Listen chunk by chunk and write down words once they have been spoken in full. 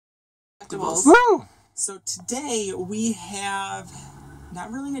Collectibles. Woo! So today we have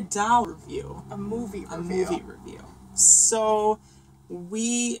not really a doll review, A movie review. a movie review. So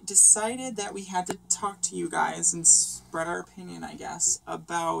we decided that we had to talk to you guys and spread our opinion, I guess,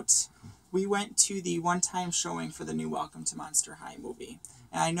 about. We went to the one-time showing for the new Welcome to Monster High movie.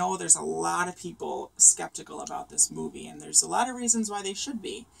 And I know there's a lot of people skeptical about this movie, and there's a lot of reasons why they should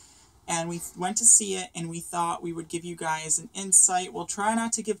be. And we went to see it, and we thought we would give you guys an insight. We'll try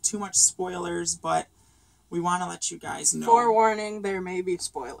not to give too much spoilers, but we want to let you guys know. Forewarning, there may be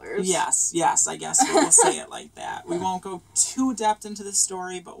spoilers. Yes, I guess we'll say it like that. We won't go too depth into the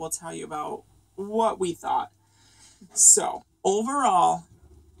story, but we'll tell you about what we thought. So, overall,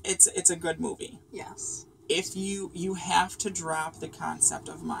 it's a good movie. Yes. If you have to drop the concept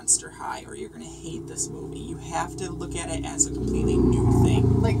of Monster High or you're going to hate this movie. You have to look at it as a completely new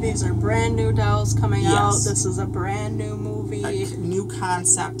thing. Like, these are brand new dolls coming out. Yes. This is a brand new movie. A new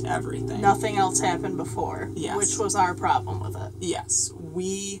concept, everything. Nothing else happened before. Yes. Which was our problem with it. Yes.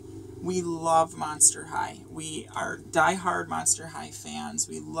 We love Monster High. We are diehard Monster High fans.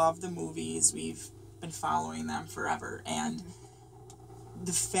 We love the movies. We've been following them forever. And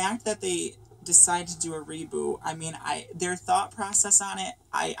the fact that they decide to do a reboot, I mean, their thought process on it,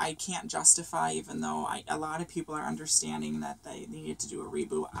 I can't justify, even though a lot of people are understanding that they needed to do a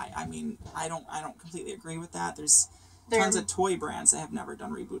reboot. I mean, I don't completely agree with that. There's tons of toy brands that have never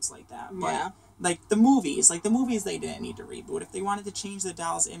done reboots like that. But Yeah. like the movies they didn't need to reboot. If they wanted to change the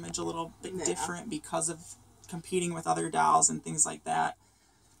doll's image a little bit different because of competing with other dolls and things like that.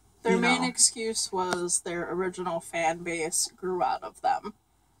 Their main excuse was their original fan base grew out of them.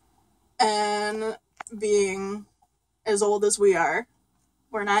 And being as old as we are,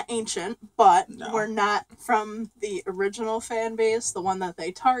 we're not ancient, but we're not from the original fan base, the one that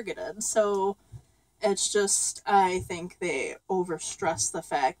they targeted. So it's just, I think they overstressed the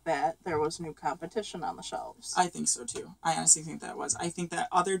fact that there was new competition on the shelves. I think so too. I honestly think that was. I think that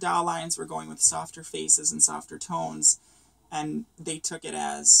other doll lines were going with softer faces and softer tones, and they took it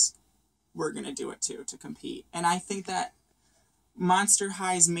as, we're going to do it too, to compete. And I think that Monster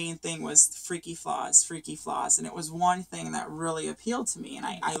High's main thing was freaky flaws, and it was one thing that really appealed to me, and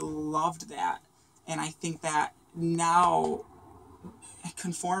I loved that. And I think that now,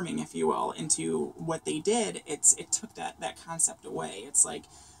 conforming, if you will, into what they did, it took that concept away. It's like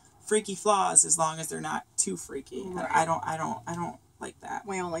freaky flaws as long as they're not too freaky. Right. I don't like that.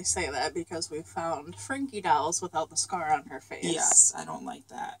 We only say that because we found Frankie dolls without the scar on her face. Yes, I don't like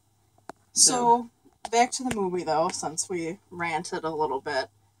that. So, back to the movie, though, since we ranted a little bit.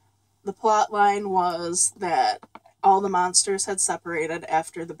 The plot line was that all the monsters had separated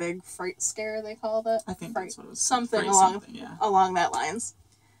after the big fright scare, they called it. I think that's what it was. Something along that lines.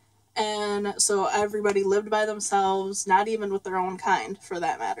 And so everybody lived by themselves, not even with their own kind, for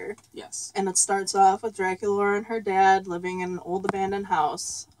that matter. Yes. And it starts off with Draculaura and her dad living in an old abandoned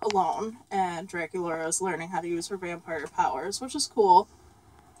house alone. And Draculaura is learning how to use her vampire powers, which is cool.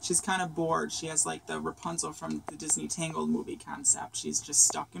 She's kind of bored. She has like the Rapunzel from the Disney Tangled movie concept. She's just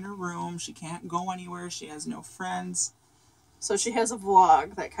stuck in her room. She can't go anywhere. She has no friends. So she has a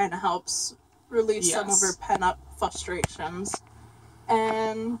vlog that kind of helps release some of her pent-up frustrations.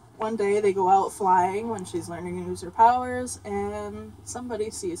 And one day they go out flying when she's learning to use her powers, and somebody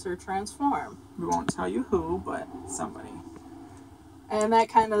sees her transform. We won't tell you who, but somebody. And that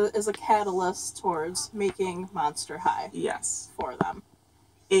kind of is a catalyst towards making Monster High. Yes. For them.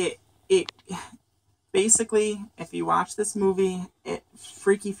 It basically, if you watch this movie,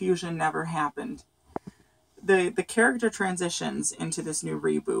 Freaky Fusion never happened. The character transitions into this new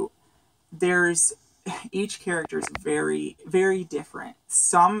reboot. Each character is very, very different.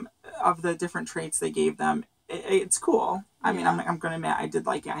 Some of the different traits they gave them, it's cool. I mean, I'm gonna admit, I did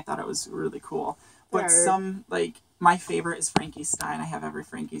like it. I thought it was really cool. But some, like, my favorite is Frankie Stein. I have every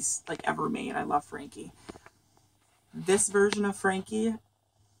Frankie's ever made. I love Frankie. This version of Frankie,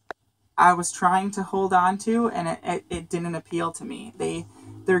 I was trying to hold on to, and it didn't appeal to me.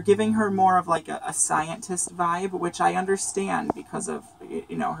 They're giving her more of like a scientist vibe, which I understand because of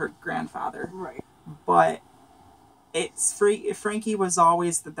her grandfather. Right. But Frankie was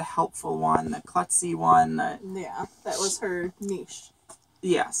always the helpful one, the klutzy one. That was her niche.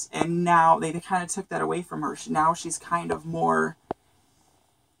 Yes, and now they kind of took that away from her. Now she's kind of more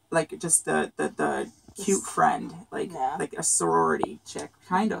like just the cute friend, like a sorority chick,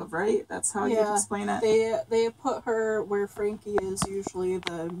 kind of, right? That's how you explain it. They put her where Frankie is usually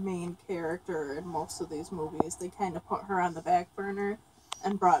the main character in most of these movies. They kind of put her on the back burner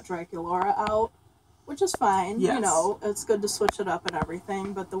and brought Draculaura out. which is fine. Yes. You know, it's good to switch it up and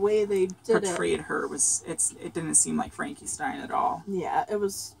everything, but the way they portrayed her was it didn't seem like Frankie Stein at all. Yeah,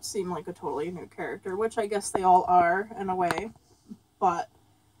 it seemed like a totally new character, which I guess they all are in a way. But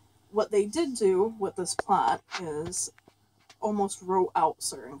what they did do with this plot is almost wrote out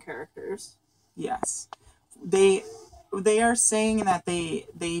certain characters. Yes. They are saying that they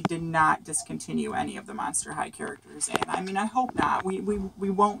did not discontinue any of the Monster High characters, and I mean, I hope not. We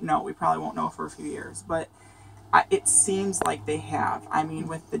won't know. We probably won't know for a few years, but it seems like they have. I mean,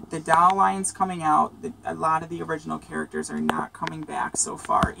 with the doll lines coming out, a lot of the original characters are not coming back so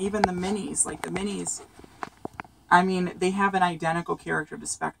far. Even the minis, I mean, they have an identical character to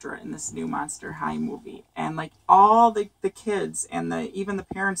Spectra in this new Monster High movie. And, like, all the kids and even the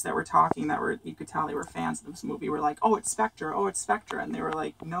parents that were talking you could tell they were fans of this movie were like, oh, it's Spectra, oh, it's Spectra. And they were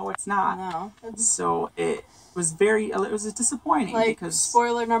like, no, it's not. No. So it was disappointing. Like, because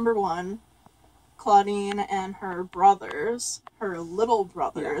spoiler number 1, Claudine and her brothers, her little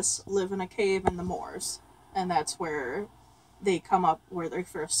brothers, live in a cave in the moors. And that's where they come up, where they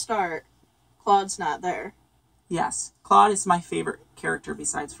first start. Claude's not there. Yes, Claude is my favorite character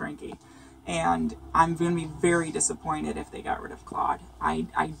besides Frankie, and I'm going to be very disappointed if they got rid of Claude.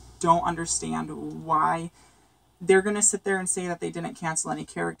 I don't understand why they're going to sit there and say that they didn't cancel any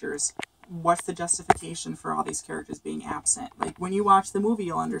characters. What's the justification for all these characters being absent? Like, when you watch the movie,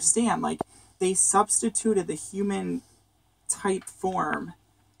 you'll understand. Like, they substituted the human type form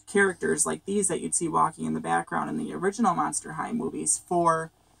characters like these that you'd see walking in the background in the original Monster High movies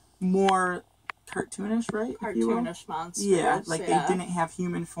for more cartoonish, right? Cartoonish monsters. Yeah, like they didn't have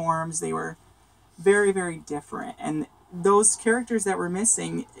human forms. They were very, very different. And those characters that were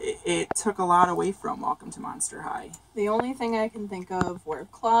missing, it took a lot away from Welcome to Monster High. The only thing I can think of where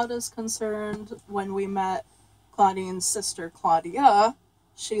Claude is concerned, when we met Claudine's sister Claudia,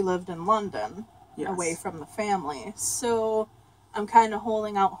 she lived in London, away from the family. So I'm kind of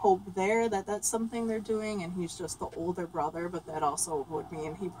holding out hope there that that's something they're doing, and he's just the older brother, but that also would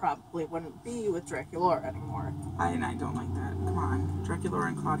mean he probably wouldn't be with Draculaura anymore. I don't like that. Come on. Draculaura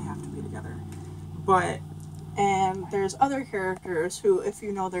and Claude have to be together. And there's other characters who, if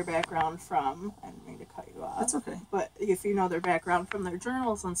you know their background from, I didn't mean to cut you off. That's okay. But if you know their background from their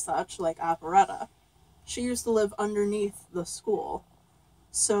journals and such, like Operetta, she used to live underneath the school.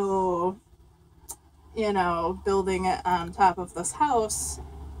 So, you know, building it on top of this house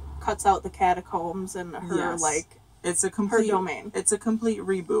cuts out the catacombs and her, her domain. It's a complete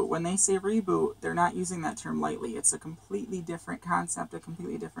reboot. When they say reboot, they're not using that term lightly. It's a completely different concept, a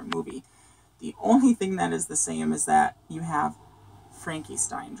completely different movie. The only thing that is the same is that you have Frankie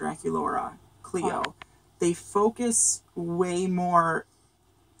Stein, Draculaura, Cleo. Oh. They focus way more.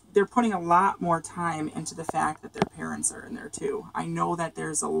 They're putting a lot more time into the fact that their parents are in there too. I know that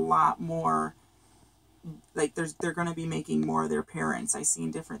there's a lot more. Like, they're going to be making more of their parents. I've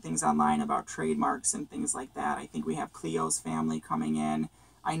seen different things online about trademarks and things like that. I think we have Cleo's family coming in.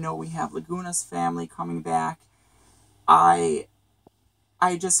 I know we have Laguna's family coming back.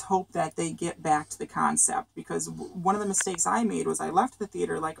 I just hope that they get back to the concept, because one of the mistakes I made was I left the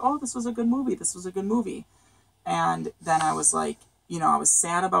theater like, oh, this was a good movie. This was a good movie. And then I was like, you know, I was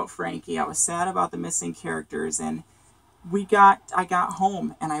sad about Frankie. I was sad about the missing characters. And I got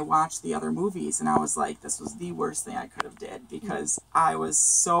home and I watched the other movies, and I was like, this was the worst thing I could have did, because I was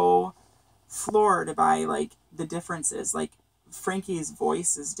so floored by, like, the differences. Like, Frankie's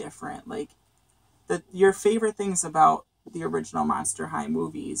voice is different. Like, your favorite things about the original Monster High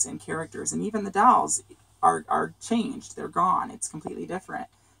movies and characters and even the dolls are changed. They're gone. It's completely different.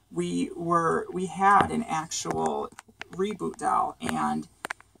 We had an actual reboot doll, and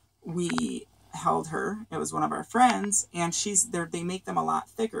we held her. It was one of our friends, and they make them a lot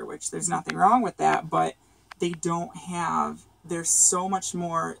thicker, which there's nothing wrong with that, but they're so much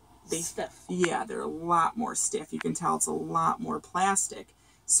more stiff. Yeah, they're a lot more stiff. You can tell it's a lot more plastic.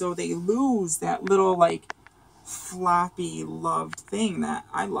 So they lose that little, like, floppy loved thing that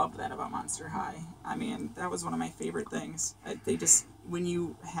I loved that about Monster High. I mean, that was one of my favorite things. When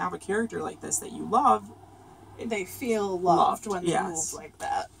you have a character like this that you love, they feel loved when they move like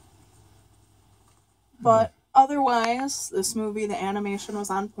that. But otherwise, this movie, the animation was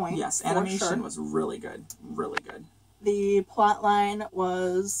on point. Yes, animation was really good. Really good. The plot line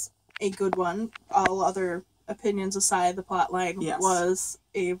was a good one. All other opinions aside, the plot line was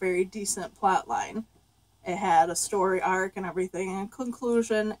a very decent plot line. It had a story arc and everything, and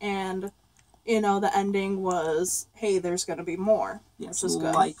conclusion, and, you know, the ending was, hey, there's going to be more. Yes, which is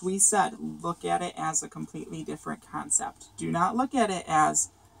good. Like we said, look at it as a completely different concept. Do not look at it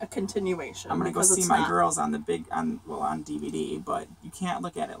as a continuation. I'm gonna go see my girls on on DVD, but you can't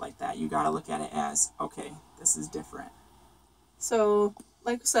look at it like that. You gotta look at it as, okay, this is different. So,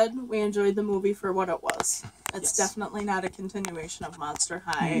 like I said, we enjoyed the movie for what it was. It's Yes. definitely not a continuation of Monster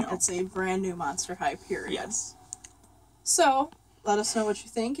High. No. It's a brand new Monster High, period. Yes. So, let us know what you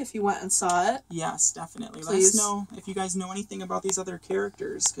think if you went and saw it. Yes, definitely. Please. Let us know if you guys know anything about these other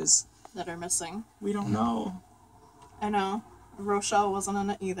characters, because That are missing. we don't know. I know. Rochelle wasn't in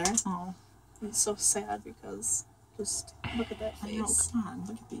it either. Oh. It's so sad because just look at that I know, face. come on,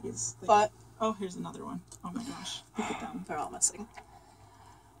 look at these. Like, But oh, here's another one. Oh my gosh, look at them. they're all missing.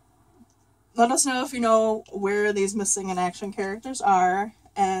 Let us know if you know where these missing in action characters are,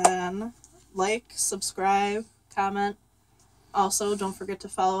 and like, subscribe, comment. Also, don't forget to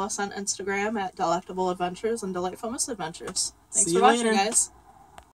follow us on Instagram at Delectable Adventures and Delightful Misadventures. Thanks See for you watching, later. guys.